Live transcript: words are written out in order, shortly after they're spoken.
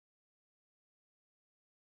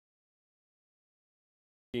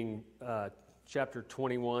Reading chapter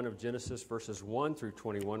 21 of Genesis, verses 1 through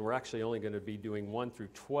 21. We're actually only going to be doing 1 through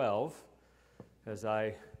 12. As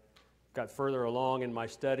I got further along in my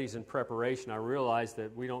studies and preparation, I realized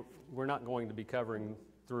that we're not going to be covering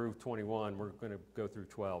through 21. We're going to go through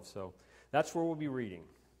 12. So that's where we'll be reading.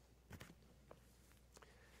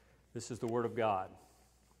 This is the Word of God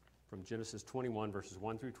from Genesis 21, verses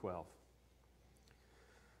 1 through 12.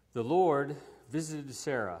 The Lord visited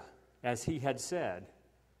Sarah as he had said,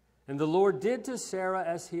 and the Lord did to Sarah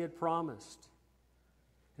as he had promised.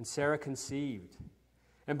 And Sarah conceived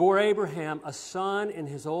and bore Abraham a son in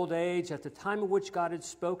his old age at the time of which God had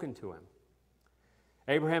spoken to him.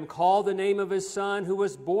 Abraham called the name of his son who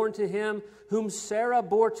was born to him, whom Sarah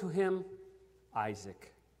bore to him,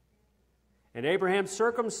 Isaac. And Abraham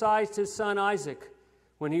circumcised his son Isaac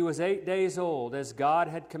when he was 8 days old, as God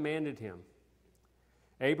had commanded him.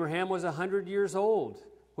 Abraham was 100 years old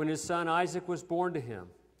when his son Isaac was born to him.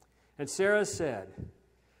 And Sarah said,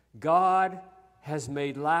 God has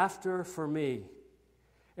made laughter for me.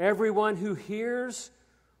 Everyone who hears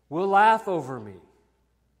will laugh over me.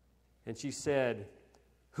 And she said,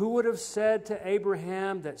 who would have said to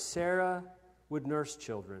Abraham that Sarah would nurse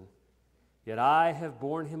children? Yet I have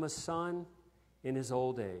borne him a son in his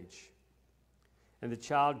old age. And the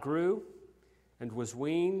child grew and was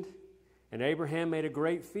weaned, and Abraham made a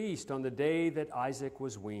great feast on the day that Isaac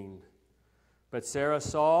was weaned. But Sarah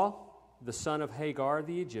saw the son of Hagar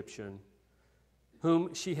the Egyptian,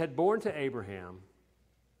 whom she had borne to Abraham,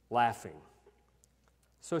 laughing.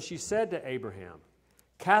 So she said to Abraham,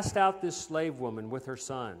 cast out this slave woman with her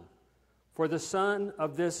son, for the son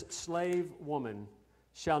of this slave woman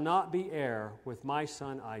shall not be heir with my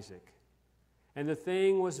son Isaac. And the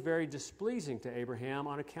thing was very displeasing to Abraham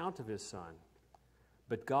on account of his son.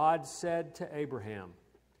 But God said to Abraham,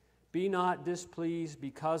 be not displeased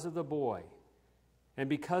because of the boy, and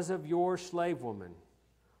because of your slave woman.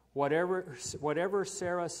 Whatever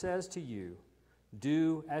Sarah says to you,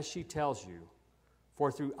 do as she tells you, for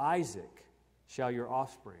through Isaac shall your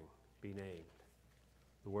offspring be named.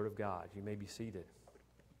 The Word of God. You may be seated.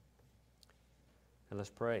 And let's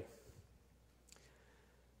pray.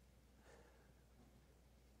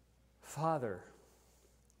 Father,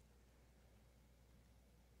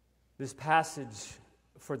 this passage,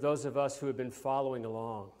 for those of us who have been following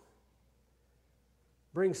along,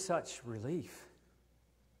 brings such relief.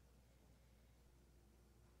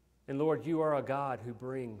 And Lord, you are a God who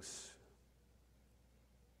brings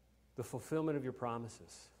the fulfillment of your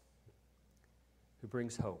promises, who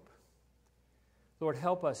brings hope. Lord,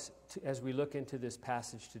 help us as we look into this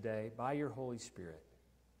passage today, by your Holy Spirit,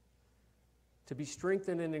 to be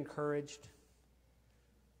strengthened and encouraged,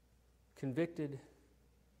 convicted,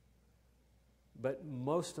 but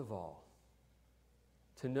most of all,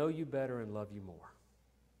 to know you better and love you more.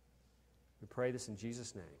 We pray this in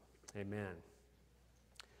Jesus' name. Amen.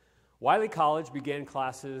 Wiley College began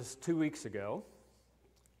classes 2 weeks ago.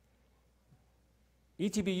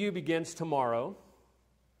 ETBU begins tomorrow.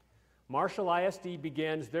 Marshall ISD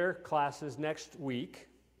begins their classes next week.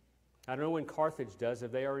 I don't know when Carthage does.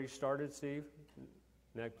 Have they already started, Steve?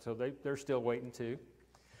 So they're still waiting too.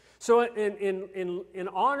 So in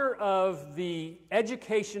honor of the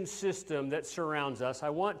education system that surrounds us, I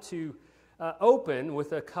want to open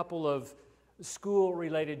with a couple of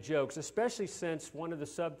school-related jokes, especially since one of the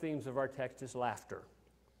sub-themes of our text is laughter.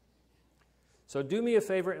 So do me a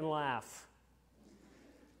favor and laugh.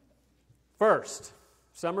 First,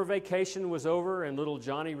 summer vacation was over and little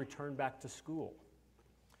Johnny returned back to school.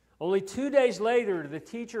 Only 2 days later, the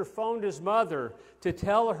teacher phoned his mother to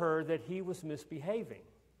tell her that he was misbehaving.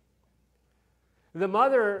 The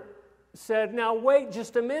mother said, now wait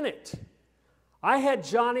just a minute. I had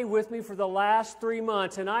Johnny with me for the last 3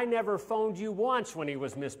 months, and I never phoned you once when he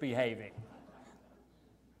was misbehaving.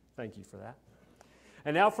 Thank you for that.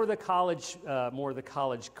 And now for the college, more of the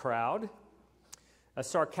college crowd. A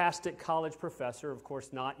sarcastic college professor, of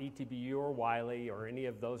course not ETBU or Wiley or any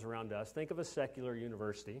of those around us. Think of a secular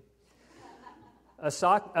university. A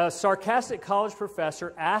sarcastic college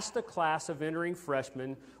professor asked a class of entering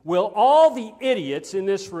freshmen, will all the idiots in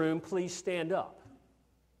this room please stand up?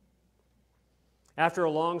 After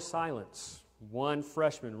a long silence, one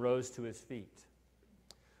freshman rose to his feet.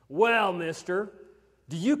 Well, mister,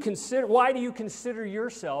 why do you consider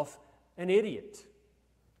yourself an idiot?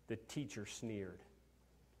 The teacher sneered.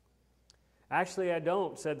 Actually, I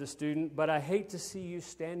don't, said the student, but I hate to see you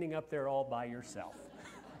standing up there all by yourself.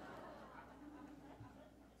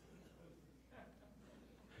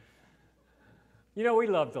 You know, we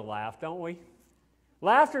love to laugh, don't we?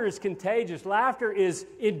 Laughter is contagious. Laughter is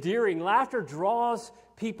endearing. Laughter draws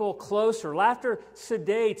people closer. Laughter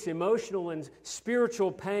sedates emotional and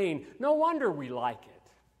spiritual pain. No wonder we like it.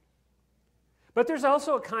 But there's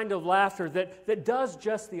also a kind of laughter that does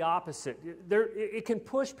just the opposite. It can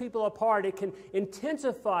push people apart. It can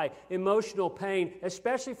intensify emotional pain,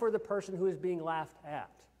 especially for the person who is being laughed at.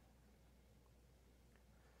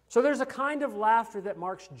 So there's a kind of laughter that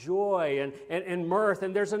marks joy and mirth,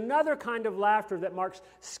 and there's another kind of laughter that marks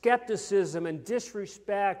skepticism and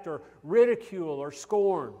disrespect or ridicule or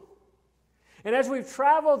scorn. And as we've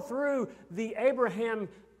traveled through the Abraham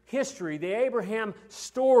history, the Abraham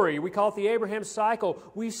story, we call it the Abraham cycle,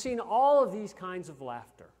 we've seen all of these kinds of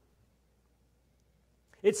laughter.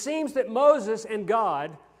 It seems that Moses and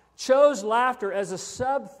God chose laughter as a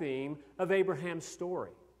sub-theme of Abraham's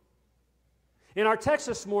story. In our text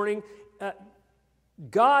this morning,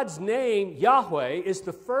 God's name, Yahweh, is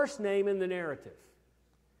the first name in the narrative.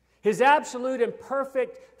 His absolute and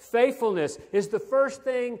perfect faithfulness is the first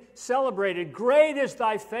thing celebrated. Great is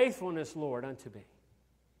thy faithfulness, Lord, unto me.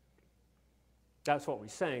 That's what we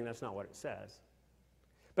sang. That's not what it says.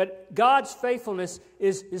 But God's faithfulness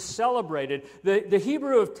is celebrated. The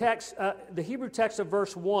Hebrew text of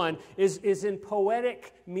verse 1 is in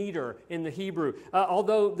poetic meter in the Hebrew.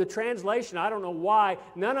 Although the translation, I don't know why,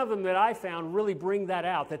 none of them that I found really bring that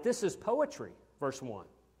out, that this is poetry, verse 1.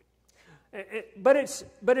 But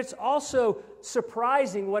it's also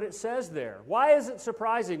surprising what it says there. Why is it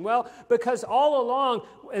surprising? Well, because all along,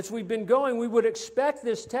 as we've been going, we would expect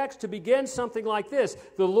this text to begin something like this.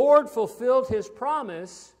 The Lord fulfilled His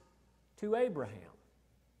promise to Abraham.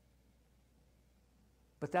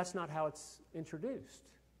 But that's not how it's introduced.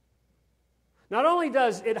 Not only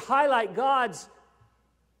does it highlight God's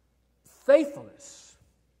faithfulness,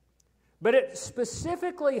 but it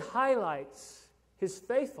specifically highlights His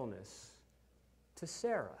faithfulness to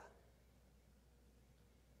Sarah.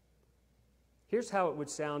 Here's how it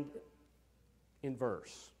would sound in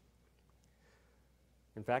verse.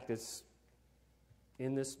 In fact, it's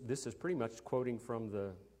in this is pretty much quoting from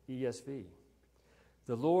the ESV.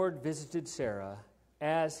 The Lord visited Sarah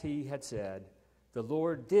as He had said. The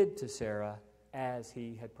Lord did to Sarah as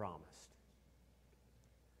He had promised.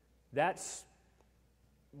 That's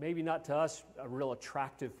maybe not to us a real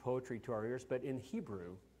attractive poetry to our ears, but in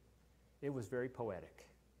Hebrew, it was very poetic.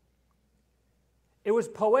 It was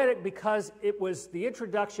poetic because it was the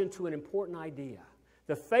introduction to an important idea,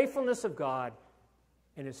 the faithfulness of God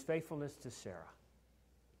and His faithfulness to Sarah.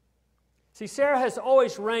 See, Sarah has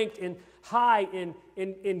always ranked high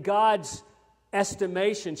in God's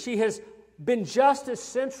estimation. She has been just as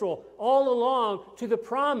central all along to the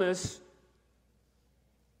promise,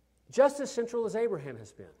 just as central as Abraham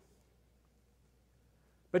has been.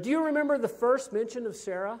 But do you remember the first mention of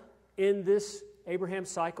Sarah in this Abraham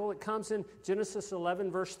cycle? It comes in Genesis 11,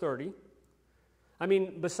 verse 30. I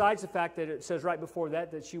mean, besides the fact that it says right before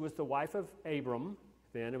that she was the wife of Abram,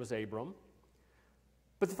 then it was Abram.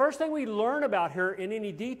 But the first thing we learn about her in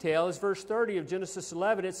any detail is verse 30 of Genesis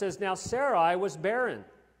 11. It says, now Sarai was barren.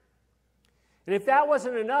 And if that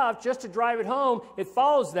wasn't enough, just to drive it home, it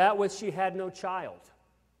follows that with she had no child.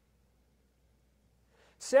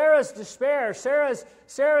 Sarah's despair, Sarah's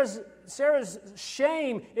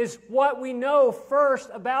shame is what we know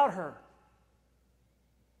first about her.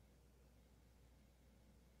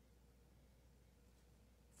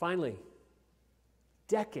 Finally,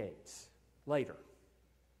 decades later,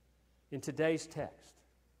 in today's text,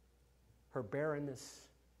 her barrenness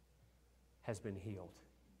has been healed.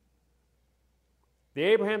 The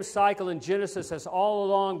Abraham cycle in Genesis has all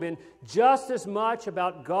along been just as much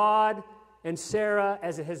about God and Sarah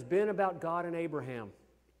as it has been about God and Abraham.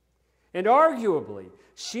 And arguably,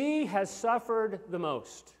 she has suffered the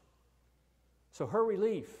most. So her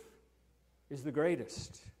relief is the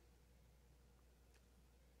greatest.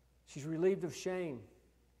 She's relieved of shame.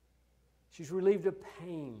 She's relieved of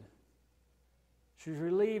pain. She's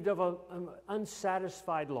relieved of an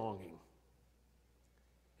unsatisfied longing.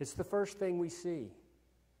 It's the first thing we see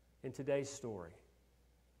in today's story.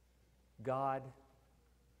 God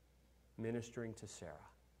ministering to Sarah.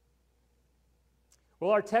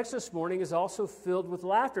 Well, our text this morning is also filled with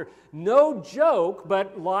laughter. No joke,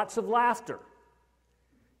 but lots of laughter.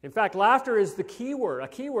 In fact, laughter is the key word, a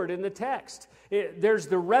key word in the text. There's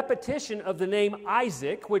the repetition of the name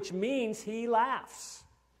Isaac, which means he laughs.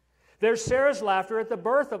 There's Sarah's laughter at the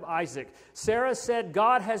birth of Isaac. Sarah said,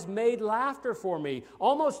 God has made laughter for me.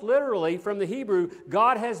 Almost literally, from the Hebrew,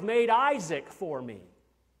 God has made Isaac for me.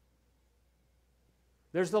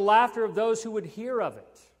 There's the laughter of those who would hear of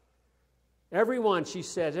it. Everyone, she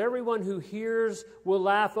says, everyone who hears will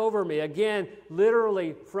laugh over me. Again,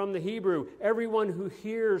 literally from the Hebrew, everyone who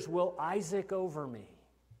hears will Isaac over me.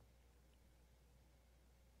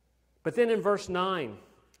 But then in verse 9,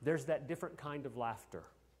 there's that different kind of laughter.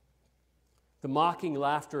 The mocking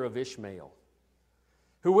laughter of Ishmael,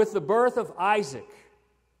 who with the birth of Isaac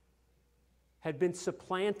had been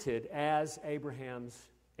supplanted as Abraham's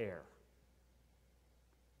heir.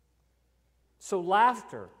 So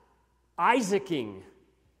laughter, Isaacing,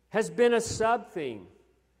 has been a sub-theme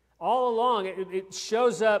all along. It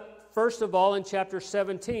shows up, first of all, in chapter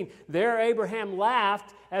 17. There Abraham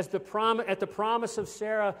laughed at the promise of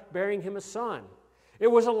Sarah bearing him a son.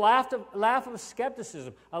 It was a laugh of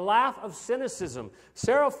skepticism, a laugh of cynicism.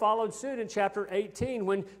 Sarah followed suit in chapter 18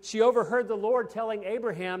 when she overheard the Lord telling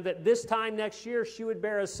Abraham that this time next year she would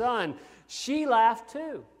bear a son. She laughed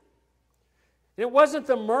too. It wasn't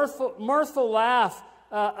the mirthful laugh,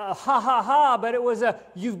 ha ha ha, but it was a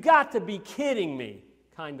you've got to be kidding me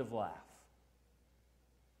kind of laugh.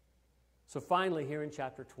 So finally, here in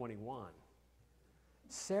chapter 21,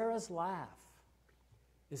 Sarah's laugh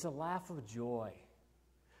is a laugh of joy,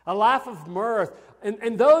 a laugh of mirth,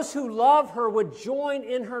 and those who love her would join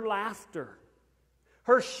in her laughter.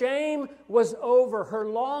 Her shame was over. Her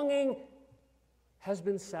longing has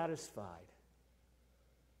been satisfied.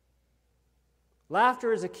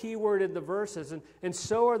 Laughter is a key word in the verses, and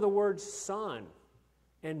so are the words son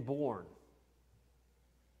and born.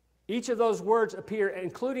 Each of those words appear,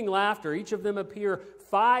 including laughter, each of them appear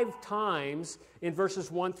 5 times in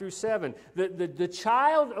verses 1 through 7. The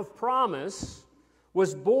child of promise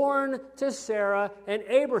was born to Sarah and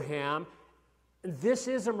Abraham. This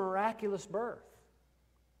is a miraculous birth.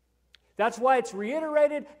 That's why it's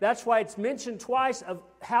reiterated. That's why it's mentioned twice of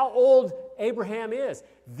how old Abraham is.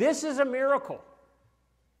 This is a miracle.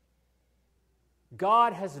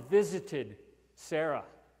 God has visited Sarah.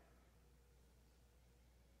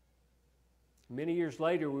 Many years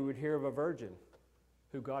later, we would hear of a virgin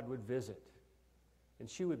who God would visit, and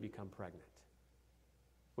she would become pregnant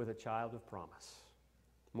with a child of promise.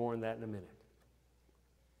 More on that in a minute.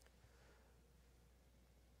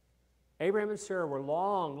 Abraham and Sarah were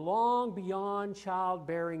long beyond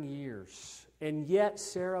childbearing years, and yet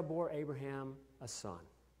Sarah bore Abraham a son.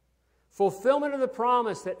 Fulfillment of the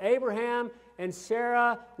promise that Abraham and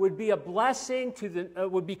Sarah would be a blessing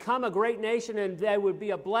would become a great nation, and they would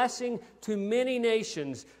be a blessing to many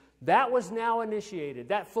nations. That was now initiated,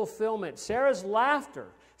 that fulfillment. Sarah's laughter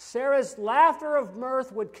of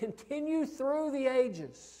mirth would continue through the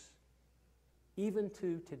ages, even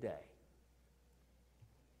to today.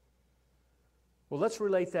 Well, let's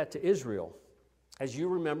relate that to Israel. As you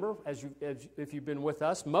remember, if you've been with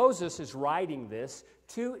us, Moses is writing this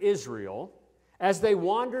to Israel as they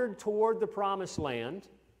wandered toward the promised land.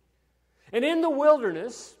 And in the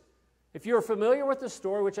wilderness, if you're familiar with the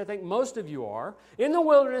story, which I think most of you are, in the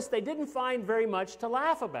wilderness they didn't find very much to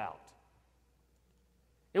laugh about.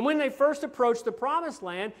 And when they first approached the promised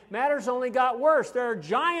land, matters only got worse. There are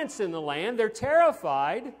giants in the land, they're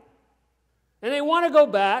terrified, and they want to go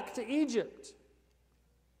back to Egypt.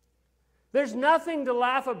 There's nothing to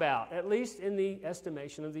laugh about, at least in the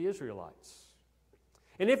estimation of the Israelites.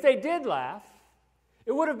 And if they did laugh,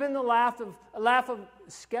 it would have been a laugh of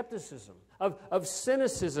skepticism, of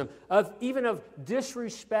cynicism, even of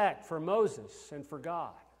disrespect for Moses and for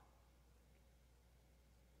God.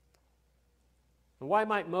 And why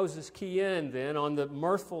might Moses key in then on the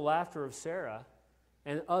mirthful laughter of Sarah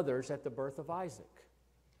and others at the birth of Isaac?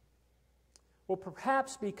 Well,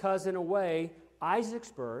 perhaps because in a way,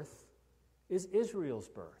 Isaac's birth is Israel's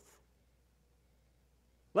birth.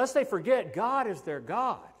 Lest they forget, God is their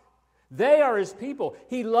God. They are His people.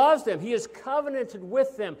 He loves them. He has covenanted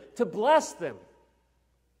with them to bless them.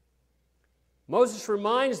 Moses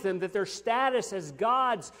reminds them that their status as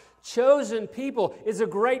God's chosen people is a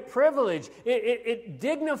great privilege. It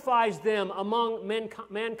dignifies them among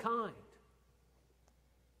mankind.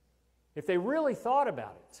 If they really thought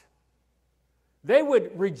about it, they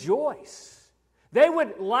would rejoice. They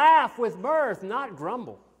would laugh with mirth, not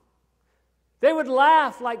grumble. They would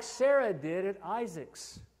laugh like Sarah did at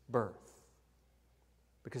Isaac's birth,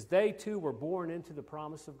 because they too were born into the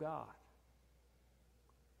promise of God.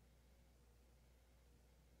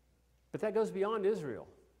 But that goes beyond Israel.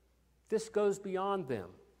 This goes beyond them.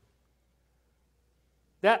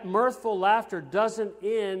 That mirthful laughter doesn't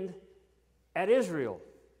end at Israel.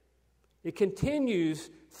 It continues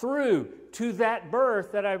through to that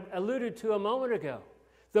birth that I alluded to a moment ago.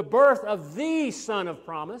 The birth of the Son of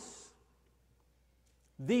promise,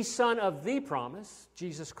 the Son of the promise,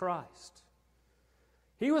 Jesus Christ.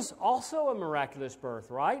 He was also a miraculous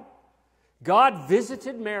birth, right? God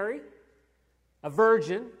visited Mary, a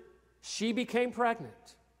virgin. She became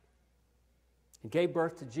pregnant and gave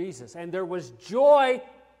birth to Jesus. And there was joy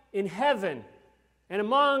in heaven and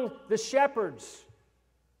among the shepherds.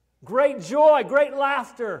 Great joy, great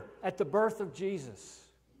laughter at the birth of Jesus.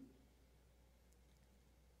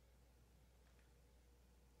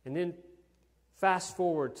 And then fast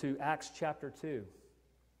forward to Acts chapter 2.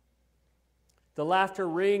 The laughter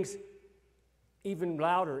rings even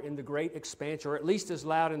louder in the great expansion, or at least as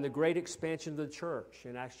loud in the great expansion of the church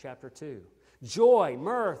in Acts chapter 2. Joy,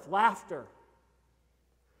 mirth, laughter.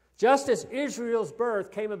 Just as Israel's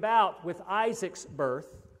birth came about with Isaac's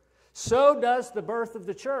birth, so does the birth of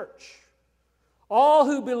the church. All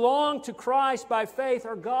who belong to Christ by faith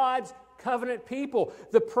are God's covenant people.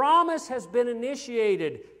 The promise has been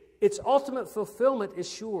initiated. Its ultimate fulfillment is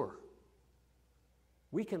sure.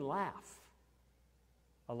 We can laugh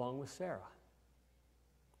along with Sarah.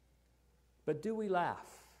 But do we laugh?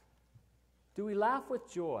 Do we laugh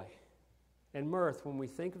with joy and mirth when we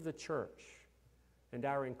think of the church and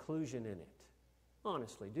our inclusion in it?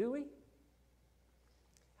 Honestly, do we?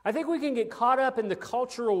 I think we can get caught up in the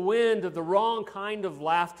cultural wind of the wrong kind of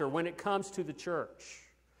laughter when it comes to the church.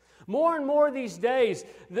 More and more these days,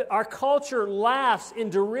 our culture laughs in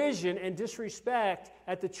derision and disrespect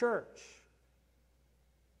at the church.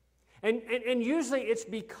 And usually it's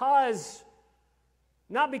because,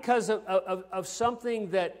 not because of something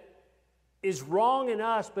that is wrong in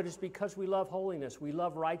us, but it's because we love holiness, we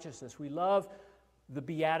love righteousness, we love the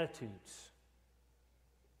Beatitudes.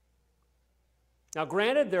 Now,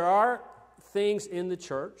 granted, there are things in the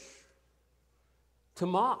church to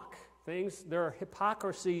mock. There are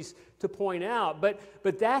hypocrisies to point out, but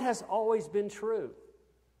that has always been true.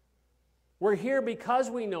 We're here because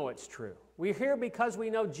we know it's true. We're here because we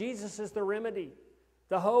know Jesus is the remedy,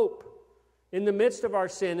 the hope in the midst of our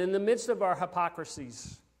sin, in the midst of our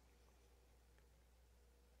hypocrisies.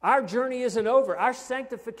 Our journey isn't over. Our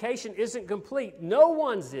sanctification isn't complete. No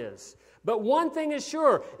one's is. But one thing is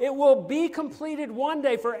sure, it will be completed one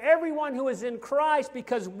day for everyone who is in Christ,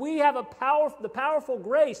 because we have the powerful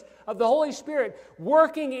grace of the Holy Spirit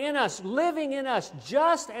working in us, living in us,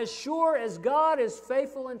 just as sure as God is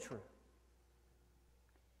faithful and true.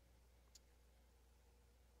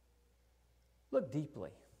 Look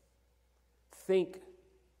deeply. Think.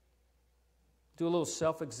 Do a little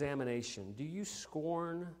self-examination. Do you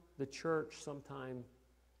scorn the church sometime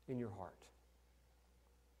in your heart?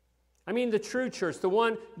 I mean the true church, the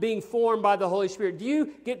one being formed by the Holy Spirit. Do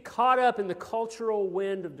you get caught up in the cultural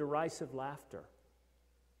wind of derisive laughter?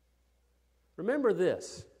 Remember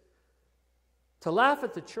this. To laugh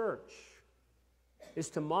at the church is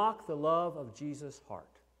to mock the love of Jesus' heart.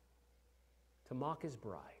 To mock His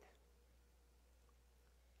bride.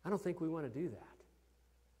 I don't think we want to do that.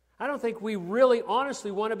 I don't think we really honestly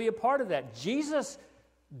want to be a part of that. Jesus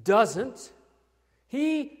doesn't.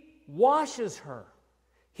 He washes her.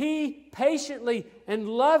 He patiently and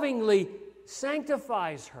lovingly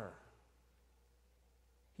sanctifies her.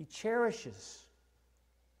 He cherishes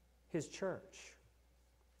His church.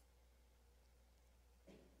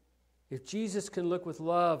 If Jesus can look with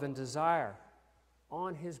love and desire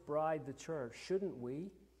on His bride, the church, shouldn't we?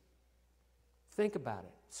 Think about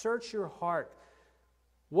it. Search your heart.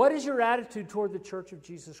 What is your attitude toward the church of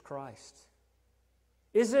Jesus Christ?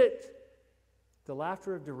 Is it the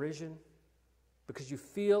laughter of derision because you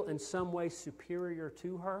feel in some way superior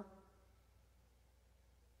to her?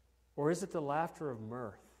 Or is it the laughter of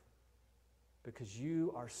mirth because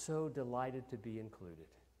you are so delighted to be included?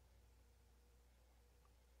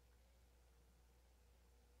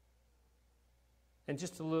 And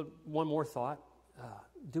just one more thought.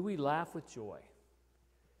 Do we laugh with joy?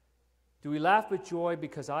 Do we laugh with joy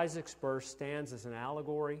because Isaac's birth stands as an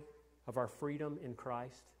allegory of our freedom in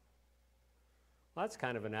Christ? Well, that's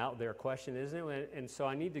kind of an out there question, isn't it? And so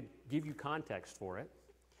I need to give you context for it.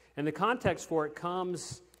 And the context for it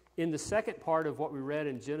comes in the second part of what we read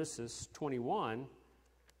in Genesis 21,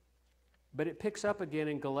 but it picks up again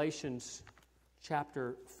in Galatians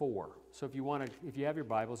chapter 4. So if you have your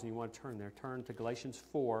Bibles and you want to turn there, turn to Galatians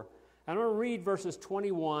 4. I'm going to read verses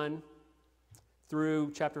 21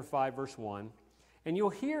 through chapter 5, verse 1. And you'll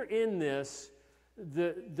hear in this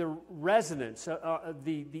the resonance,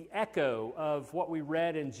 the echo of what we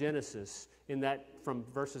read in Genesis in that from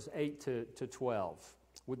verses 8 to 12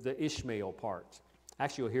 with the Ishmael part.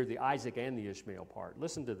 Actually, you'll hear the Isaac and the Ishmael part.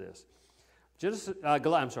 Listen to this.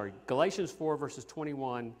 Galatians 4, verses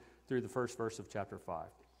 21 through the first verse of chapter 5.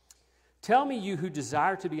 Tell me, you who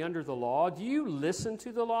desire to be under the law, do you listen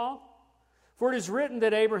to the law? For it is written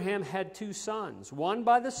that Abraham had two sons, one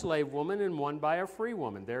by the slave woman and one by a free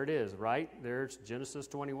woman. There it is, right? There's Genesis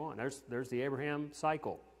 21. There's the Abraham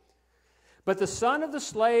cycle. But the son of the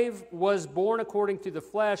slave was born according to the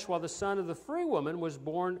flesh, while the son of the free woman was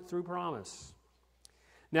born through promise.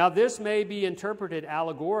 Now this may be interpreted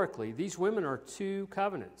allegorically. These women are two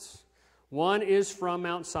covenants. One is from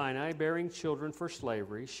Mount Sinai, bearing children for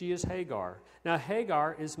slavery. She is Hagar. Now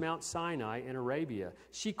Hagar is Mount Sinai in Arabia.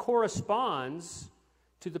 She corresponds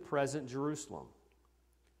to the present Jerusalem,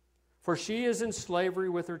 for she is in slavery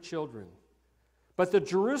with her children. But the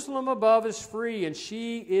Jerusalem above is free, and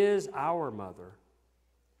she is our mother.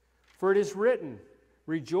 For it is written,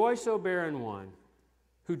 Rejoice, O barren one,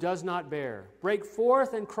 who does not bear. Break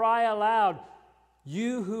forth and cry aloud,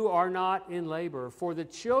 you who are not in labor. For the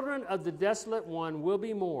children of the desolate one will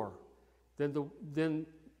be more than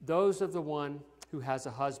those of the one who has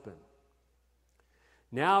a husband.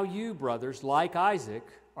 Now you, brothers, like Isaac,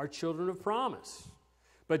 are children of promise.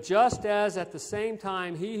 But just as at the same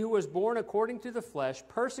time he who was born according to the flesh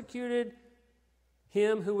persecuted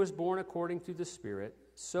him who was born according to the Spirit,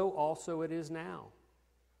 so also it is now.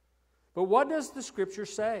 But what does the Scripture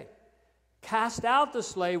say? Cast out the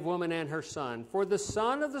slave woman and her son, for the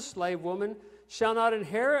son of the slave woman shall not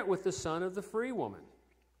inherit with the son of the free woman.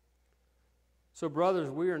 So, brothers,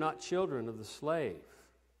 we are not children of the slave,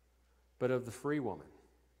 but of the free woman.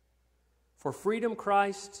 For freedom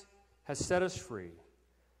Christ has set us free.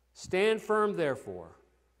 Stand firm, therefore,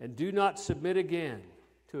 and do not submit again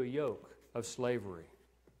to a yoke of slavery.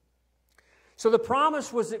 So the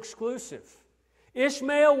promise was exclusive.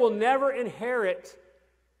 Ishmael will never inherit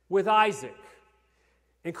with Isaac.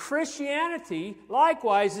 And Christianity,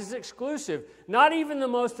 likewise, is exclusive. Not even the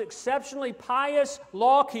most exceptionally pious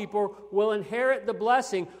lawkeeper will inherit the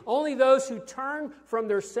blessing. Only those who turn from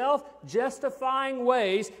their self-justifying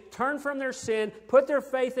ways, turn from their sin, put their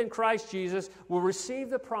faith in Christ Jesus, will receive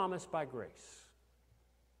the promise by grace.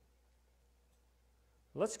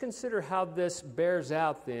 Let's consider how this bears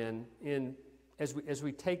out then as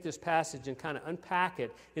we take this passage and kind of unpack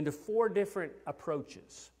it into four different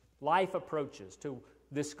approaches. Life approaches to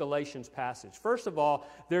this Galatians passage. First of all,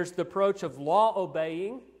 there's the approach of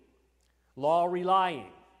law-obeying,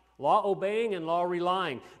 law-relying. Law-obeying and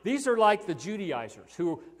law-relying. These are like the Judaizers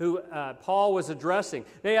who Paul was addressing.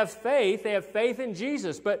 They have faith in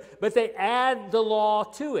Jesus, but they add the law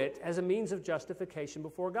to it as a means of justification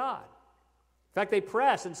before God. In fact, they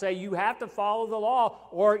press and say, you have to follow the law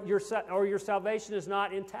or your salvation is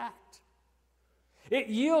not intact. It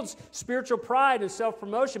yields spiritual pride and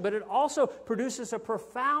self-promotion, but it also produces a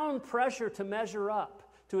profound pressure to measure up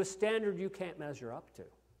to a standard you can't measure up to.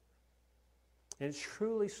 And it's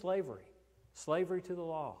truly slavery to the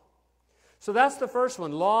law. So that's the first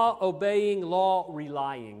one, law-obeying,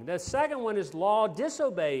 law-relying. The second one is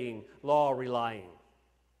law-disobeying, law-relying.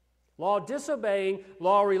 Law-disobeying,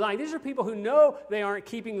 law-relying. These are people who know they aren't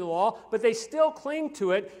keeping the law, but they still cling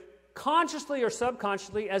to it consciously or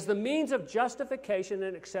subconsciously as the means of justification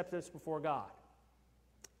and acceptance before God.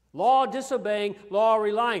 Law disobeying, law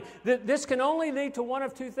relying. This can only lead to one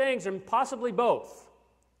of two things, and possibly both.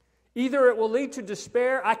 Either it will lead to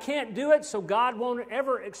despair, I can't do it, so God won't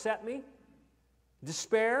ever accept me.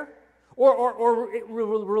 Despair. Or it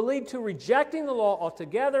will lead to rejecting the law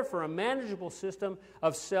altogether for a manageable system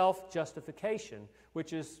of self-justification,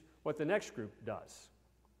 which is what the next group does.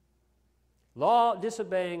 Law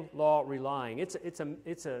disobeying, law relying. It's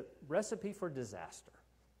a recipe for disaster.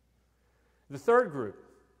 The third group,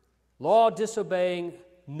 law disobeying,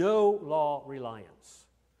 no law reliance.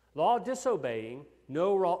 Law disobeying,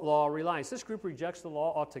 no law reliance. This group rejects the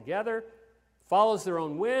law altogether, follows their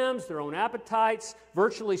own whims, their own appetites,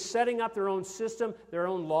 virtually setting up their own system, their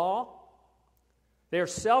own law. They are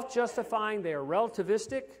self-justifying, they are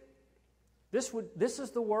relativistic. This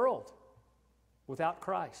is the world without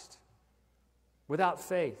Christ. Without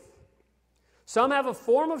faith. Some have a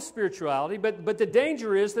form of spirituality, but the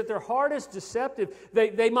danger is that their heart is deceptive.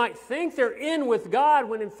 They might think they're in with God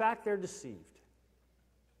when in fact they're deceived.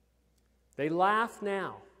 They laugh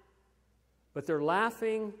now, but their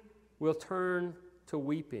laughing will turn to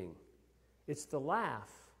weeping. It's the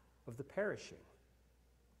laugh of the perishing.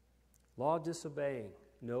 Law disobeying,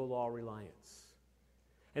 no law reliance.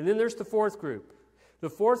 And then there's the fourth group. The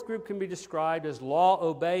fourth group can be described as law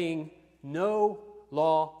obeying, no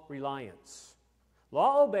law reliance.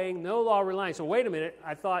 Law obeying, no law reliance. So wait a minute,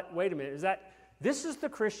 this is the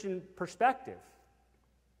Christian perspective.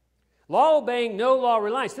 Law obeying, no law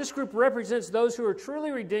reliance. This group represents those who are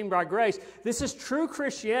truly redeemed by grace. This is true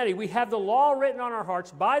Christianity. We have the law written on our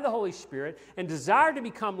hearts by the Holy Spirit and desire to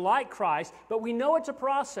become like Christ, but we know it's a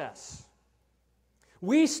process.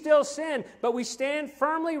 We still sin, but we stand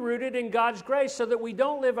firmly rooted in God's grace so that we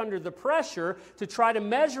don't live under the pressure to try to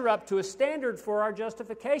measure up to a standard for our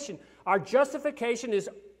justification. Our justification is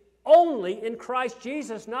only in Christ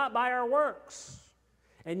Jesus, not by our works.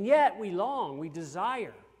 And yet we long, we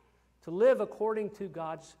desire to live according to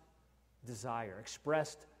God's desire,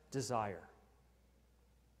 expressed desire.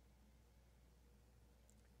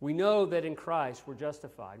 We know that in Christ we're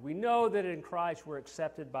justified. We know that in Christ we're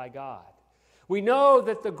accepted by God. We know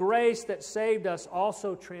that the grace that saved us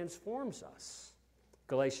also transforms us.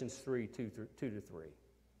 Galatians 2-3.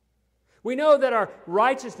 We know that our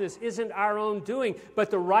righteousness isn't our own doing, but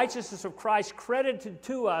the righteousness of Christ credited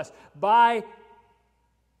to us by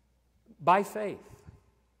faith,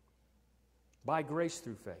 by grace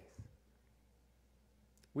through faith.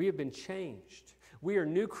 We have been changed. We are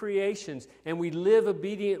new creations, and we live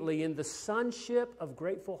obediently in the sonship of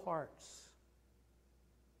grateful hearts.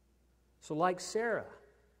 So like Sarah,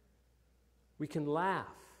 we can laugh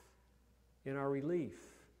in our relief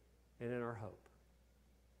and in our hope.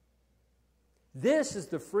 This is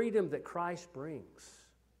the freedom that Christ brings.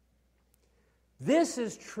 This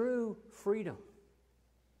is true freedom.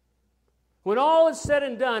 When all is said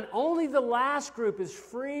and done, only the last group is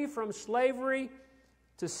free from slavery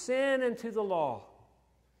to sin and to the law.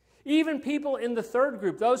 Even people in the third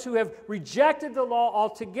group, those who have rejected the law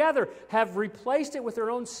altogether, have replaced it with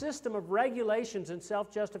their own system of regulations and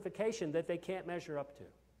self-justification that they can't measure up to.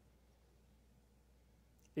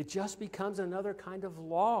 It just becomes another kind of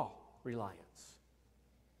law reliance.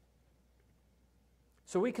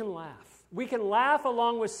 So we can laugh. We can laugh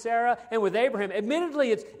along with Sarah and with Abraham.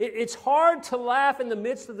 Admittedly, it's hard to laugh in the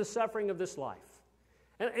midst of the suffering of this life.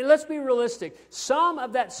 And let's be realistic. Some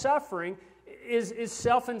of that suffering is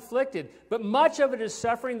self-inflicted, but much of it is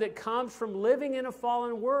suffering that comes from living in a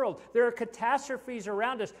fallen world. There are catastrophes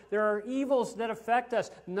around us. There are evils that affect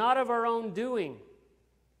us, not of our own doing.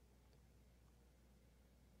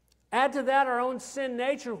 Add to that our own sin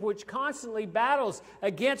nature, which constantly battles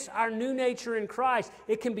against our new nature in Christ.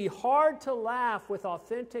 It can be hard to laugh with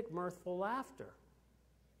authentic, mirthful laughter.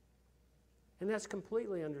 And that's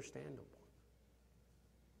completely understandable.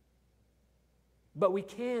 But we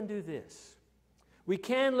can do this. We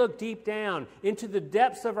can look deep down into the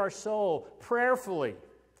depths of our soul prayerfully.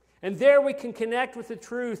 And there we can connect with the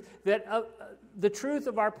truth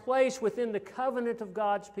of our place within the covenant of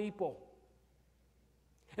God's people.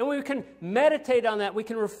 And we can meditate on that. We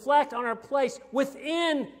can reflect on our place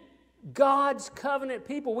within God's covenant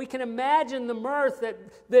people. We can imagine the mirth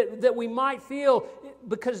that we might feel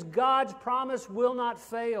because God's promise will not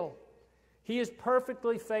fail. He is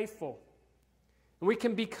perfectly faithful. And we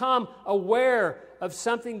can become aware of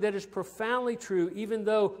something that is profoundly true, even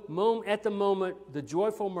though at the moment the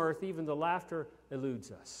joyful mirth, even the laughter,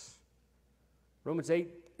 eludes us. Romans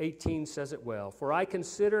 8:18 says it well. For I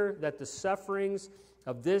consider that the sufferings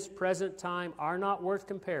of this present time are not worth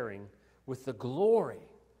comparing with the glory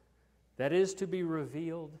that is to be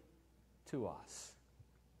revealed to us.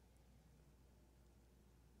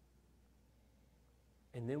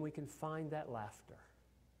 And then we can find that laughter.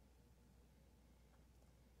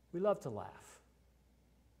 We love to laugh.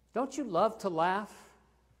 Don't you love to laugh?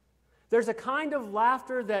 There's a kind of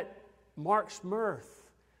laughter that marks mirth,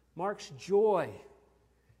 marks joy.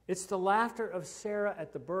 It's the laughter of Sarah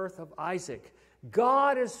at the birth of Isaac.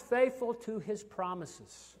 God is faithful to His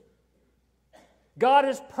promises. God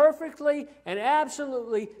is perfectly and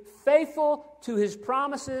absolutely faithful to His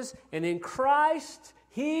promises, and in Christ,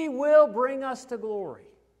 He will bring us to glory.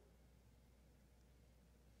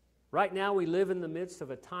 Right now, we live in the midst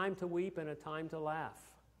of a time to weep and a time to laugh.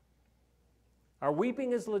 Our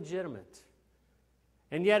weeping is legitimate.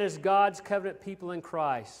 And yet, as God's covenant people in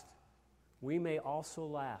Christ, we may also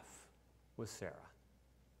laugh with Sarah.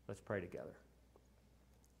 Let's pray together.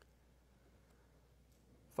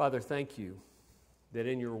 Father, thank you that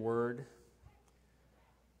in your word,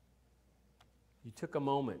 you took a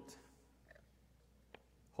moment,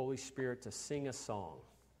 Holy Spirit, to sing a song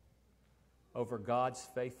over God's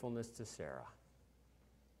faithfulness to Sarah.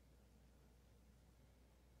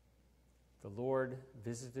 The Lord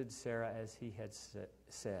visited Sarah as He had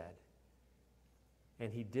said,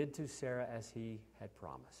 and He did to Sarah as He had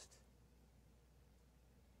promised.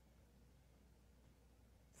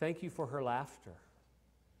 Thank you for her laughter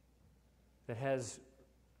that has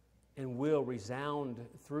and will resound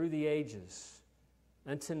through the ages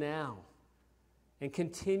unto now, and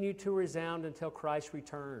continue to resound until Christ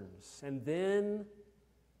returns, and then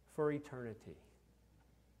for eternity.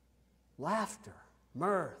 Laughter,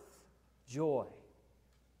 mirth, joy.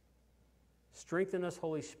 Strengthen us,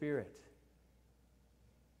 Holy Spirit,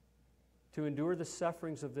 to endure the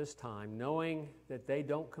sufferings of this time, knowing that they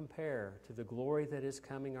don't compare to the glory that is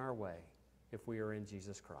coming our way if we are in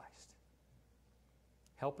Jesus Christ.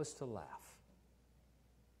 Help us to laugh.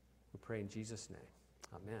 We pray in Jesus' name.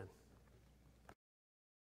 Amen.